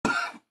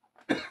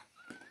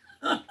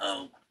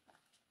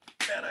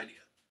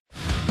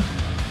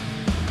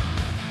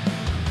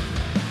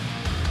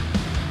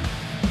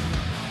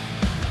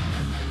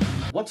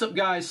What's up,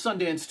 guys?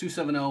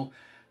 Sundance270.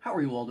 How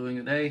are you all doing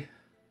today?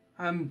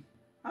 I'm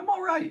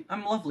all right.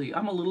 I'm lovely.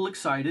 I'm a little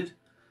excited,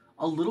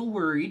 a little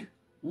worried.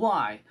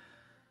 Why?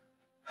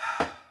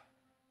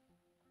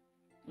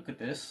 Look at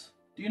this.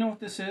 Do you know what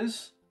this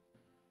is?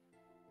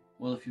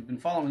 Well, if you've been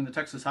following the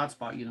Texas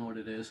Hotspot, you know what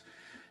it is.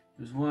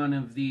 It was one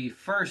of the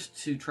first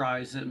two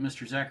tries at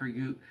Mr. Zachary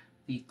Goot,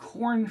 the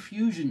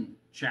Cornfusion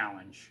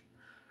challenge,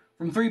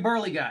 from three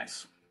burly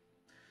guys.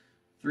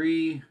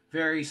 Three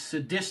very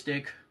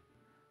sadistic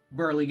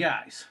burly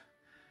guys.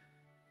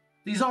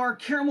 These are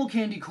caramel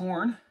candy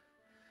corn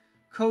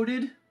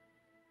coated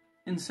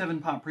in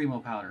 7-Pot Primo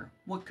powder.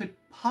 What could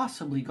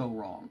possibly go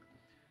wrong?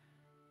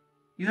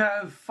 You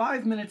have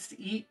 5 minutes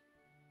to eat,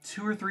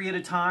 2 or 3 at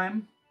a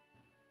time.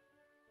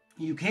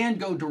 You can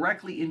go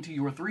directly into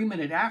your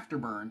 3-minute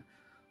afterburn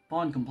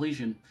upon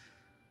completion.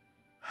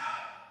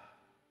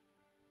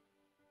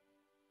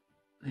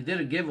 They did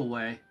a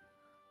giveaway.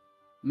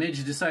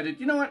 Midge decided,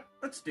 you know what,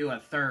 let's do a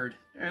third.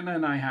 And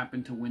then I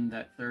happened to win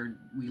that third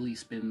wheelie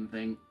spin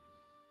thing.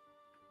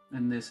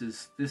 And this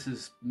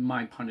is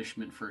my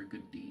punishment for a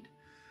good deed.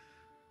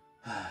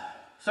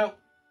 So,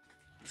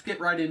 let's get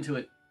right into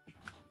it.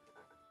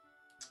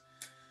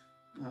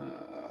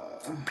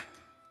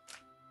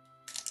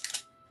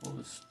 Pull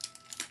this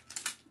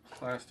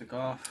plastic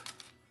off.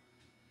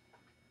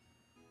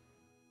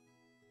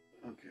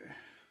 Okay.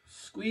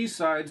 Squeeze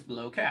sides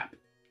below cap.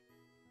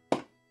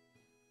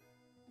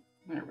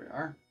 There we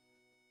are.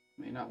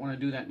 May not want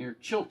to do that near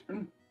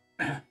children.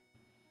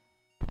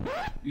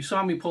 You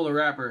saw me pull the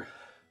wrapper.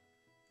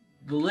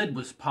 The lid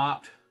was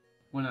popped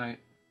when I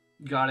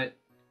got it.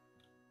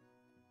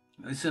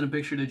 I sent a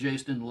picture to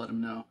Jason to let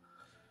him know.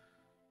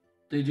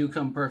 They do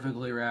come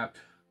perfectly wrapped,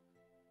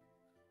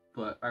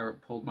 but I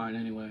pulled mine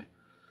anyway.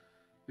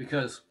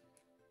 Because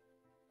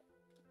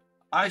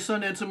I,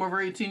 Sundance, over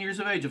 18 years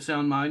of age, of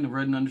sound mind, have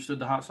read and understood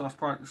the hot sauce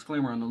product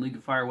disclaimer on the League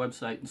of Fire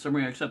website. In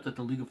summary, I accept that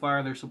the League of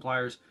Fire, their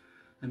suppliers,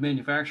 and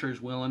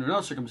manufacturers will, under no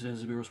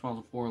circumstances, be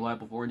responsible for or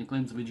liable for any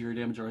claims of injury or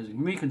damage arising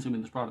from me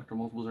consuming this product or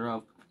multiples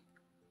thereof.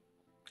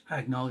 I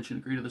acknowledge and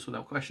agree to this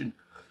without question.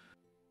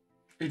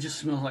 It just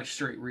smells like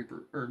straight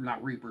Reaper, or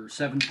not Reaper,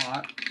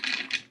 7-Pot. Look at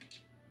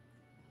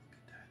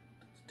that.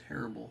 That's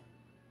terrible.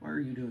 Why are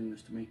you doing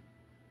this to me?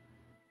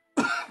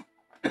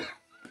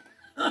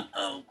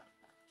 Oh,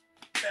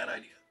 bad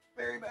idea.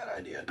 Very bad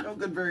idea. No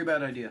good, very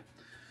bad idea.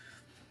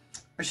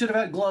 I should have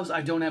had gloves.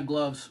 I don't have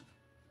gloves.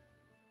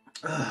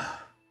 Ugh.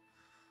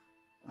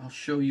 I'll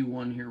show you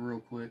one here real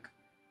quick.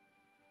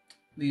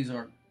 These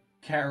are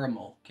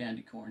caramel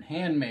candy corn.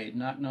 Handmade,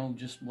 not no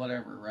just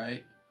whatever,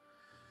 right?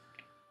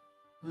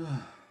 2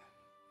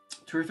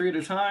 or 3 at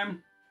a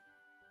time.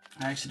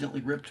 I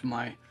accidentally ripped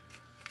my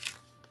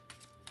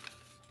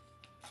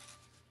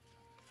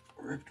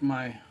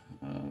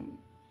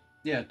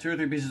yeah, 2 or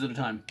 3 pieces at a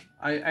time.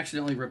 I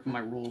accidentally ripped my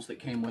rules that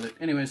came with it.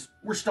 Anyways,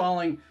 we're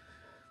stalling.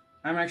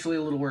 I'm actually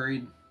a little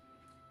worried.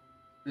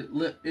 It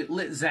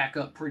lit Zach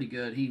up pretty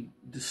good. He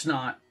does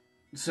snot,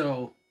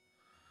 so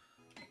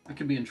I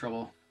could be in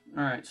trouble.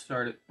 All right,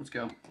 start it. Let's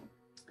go.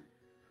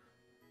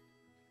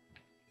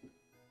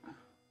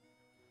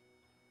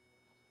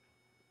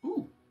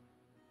 Ooh.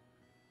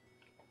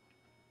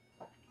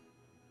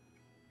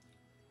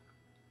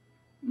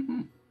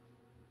 Mm-hmm.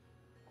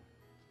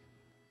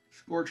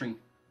 Scorching.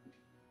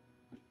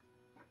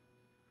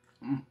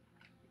 Mm.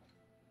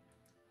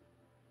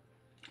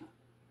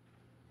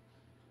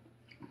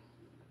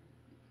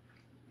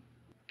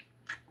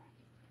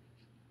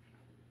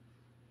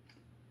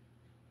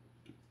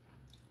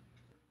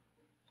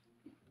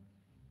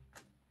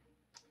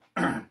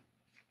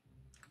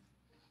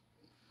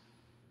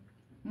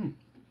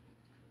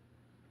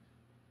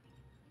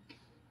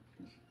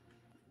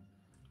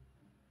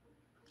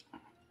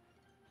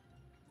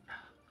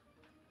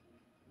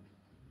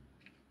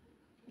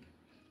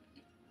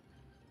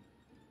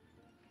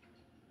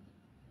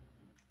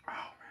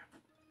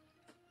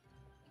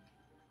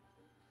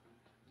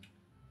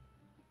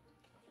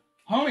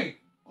 Homie,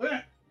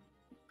 what?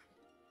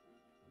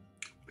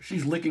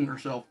 She's licking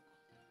herself.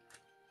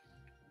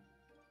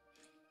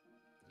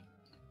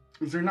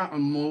 Is there not a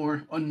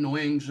more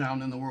annoying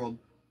sound in the world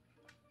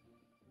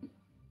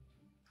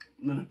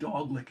than a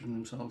dog licking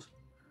themselves?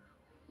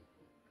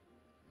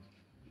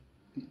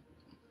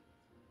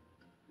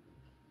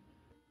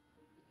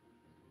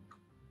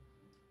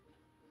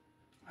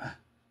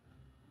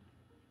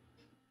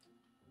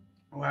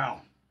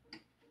 Wow.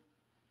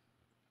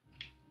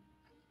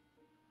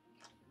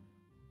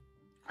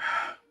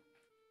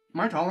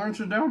 My tolerance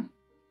is down.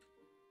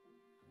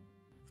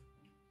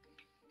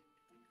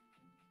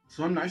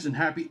 So I'm nice and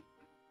happy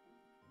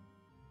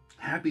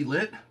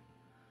lit.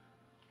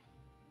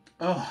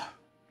 Oh.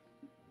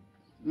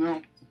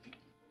 No.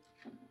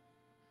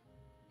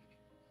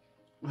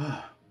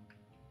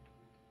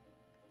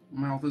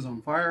 Mouth is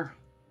on fire.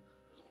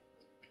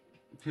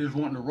 He's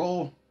wanting to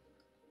roll.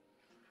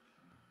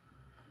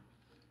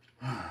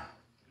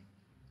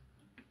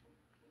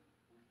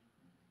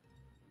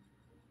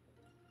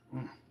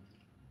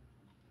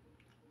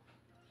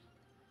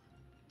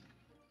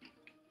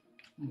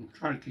 I'm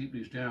trying to keep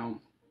these down.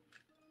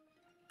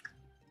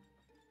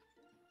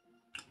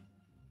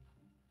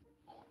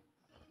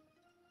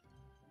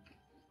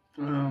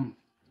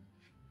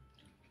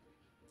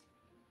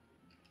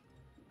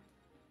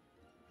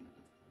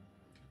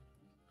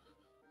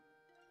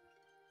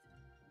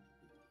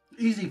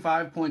 Easy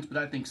 5 points, but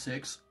I think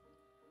 6.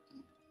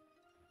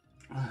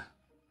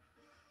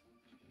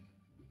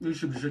 These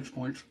should be 6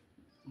 points.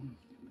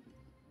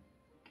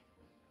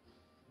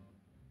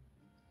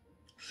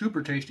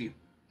 Super tasty.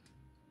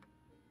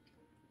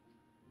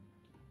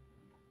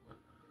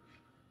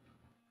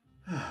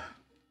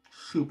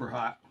 Super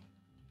hot.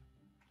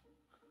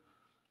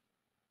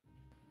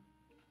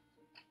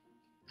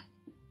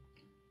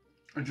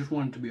 I just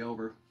want it to be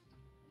over.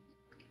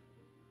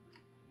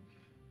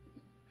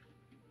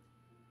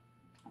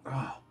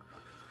 Oh.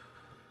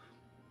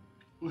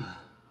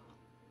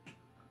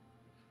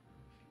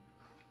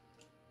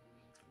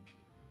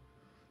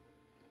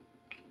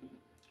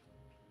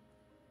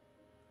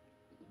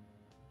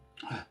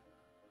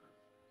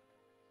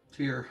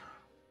 Here.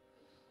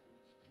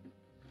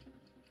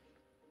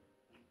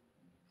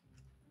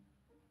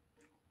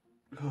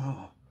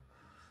 Oh.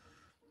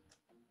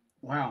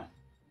 Wow.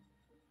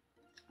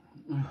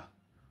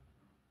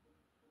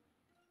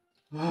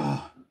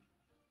 Oh.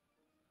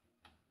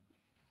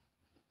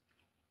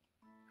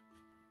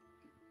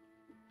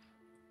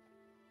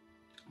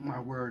 My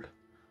word.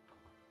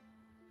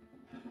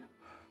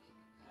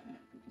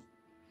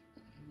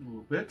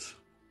 Little bits.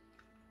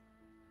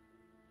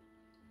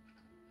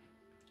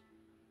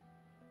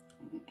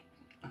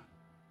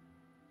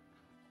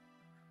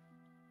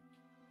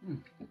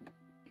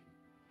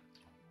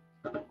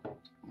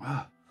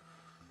 Ah.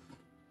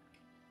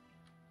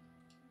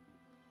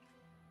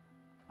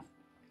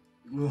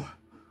 Ugh.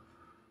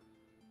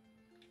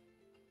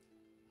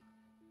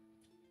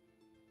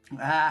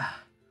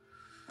 Ah.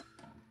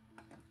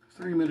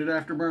 3-minute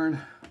afterburn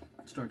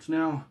starts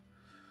now.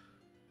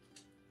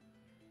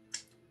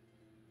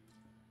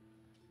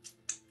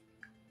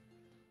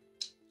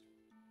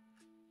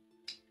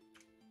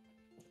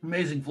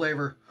 Amazing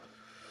flavor.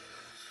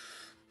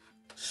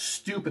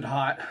 Stupid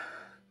hot.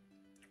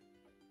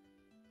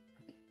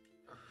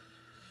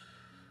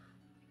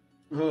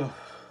 Ugh.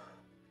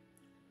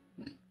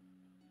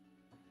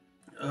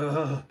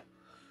 Ugh.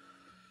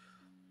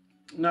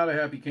 Not a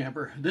happy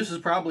camper. This is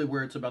probably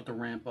where it's about to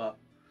ramp up.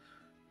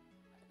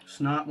 It's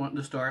not wanting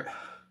to start.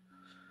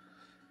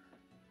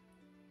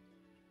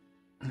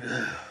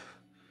 Ugh.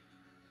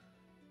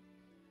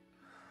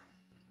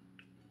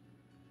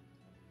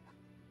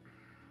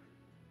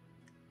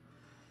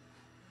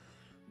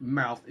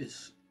 Mouth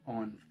is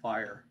on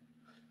fire.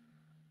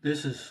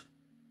 This is,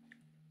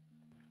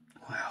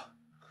 wow.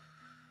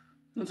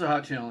 That's a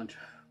hot challenge.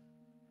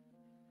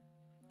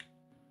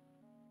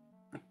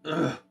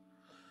 Ugh.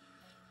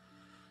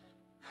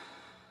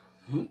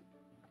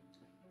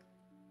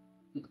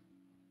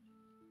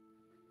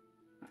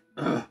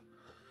 Ugh.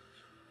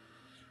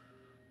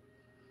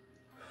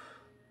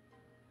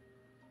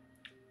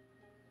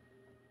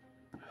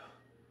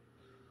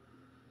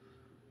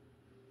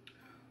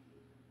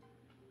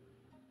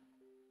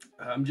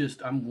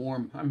 I'm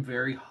warm. I'm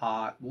very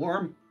hot.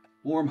 Warm,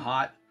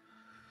 hot.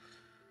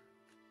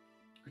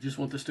 I just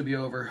want this to be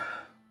over.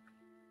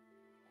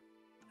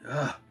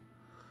 Ugh.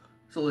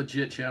 It's a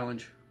legit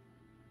challenge.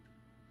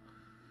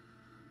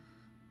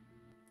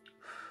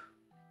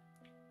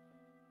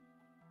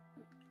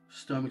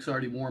 Stomach's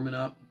already warming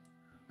up.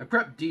 I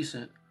prepped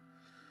decent.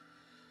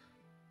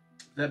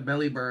 That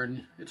belly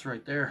burn, it's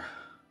right there.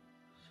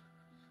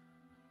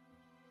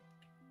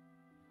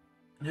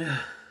 Yeah.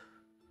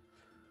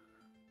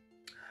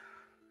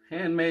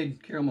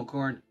 Handmade caramel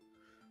corn.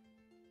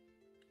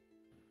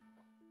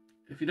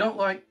 If you don't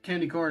like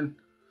candy corn,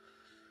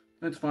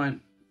 that's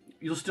fine.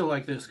 You'll still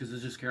like this because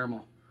it's just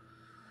caramel.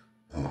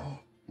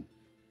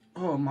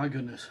 Oh my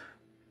goodness.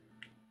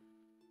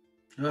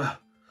 Ugh.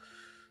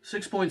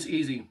 6 points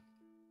easy.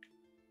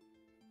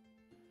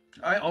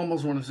 I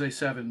almost want to say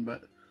 7,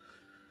 but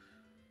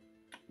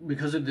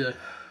because of the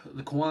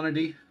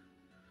quantity,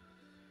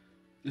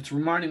 it's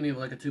reminding me of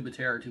like a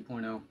Tubatera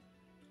 2.0.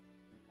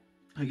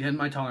 Again,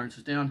 my tolerance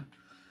is down.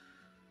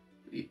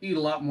 You eat a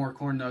lot more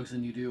corn nugs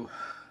than you do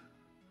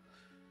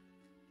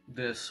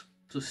this.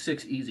 So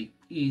 6 easy.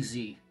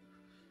 Easy.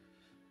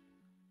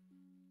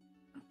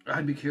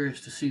 I'd be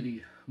curious to see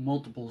the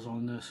multiples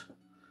on this.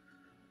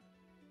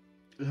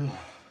 Ugh.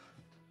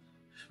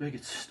 Just make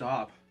it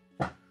stop.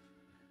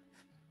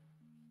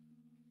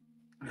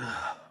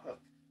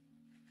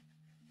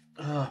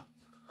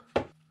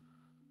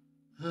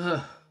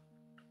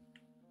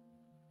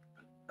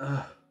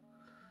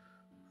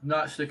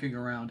 Not sticking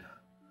around.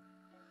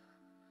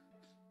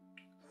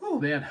 Oh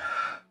man.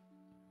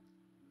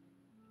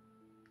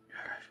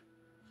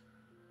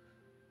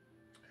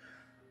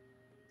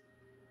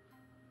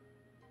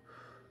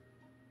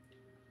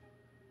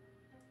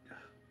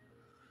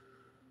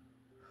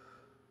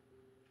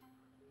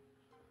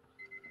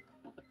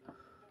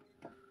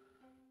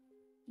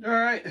 All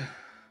right,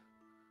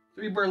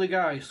 3 burly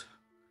guys.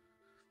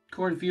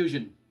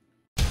 Cornfusion.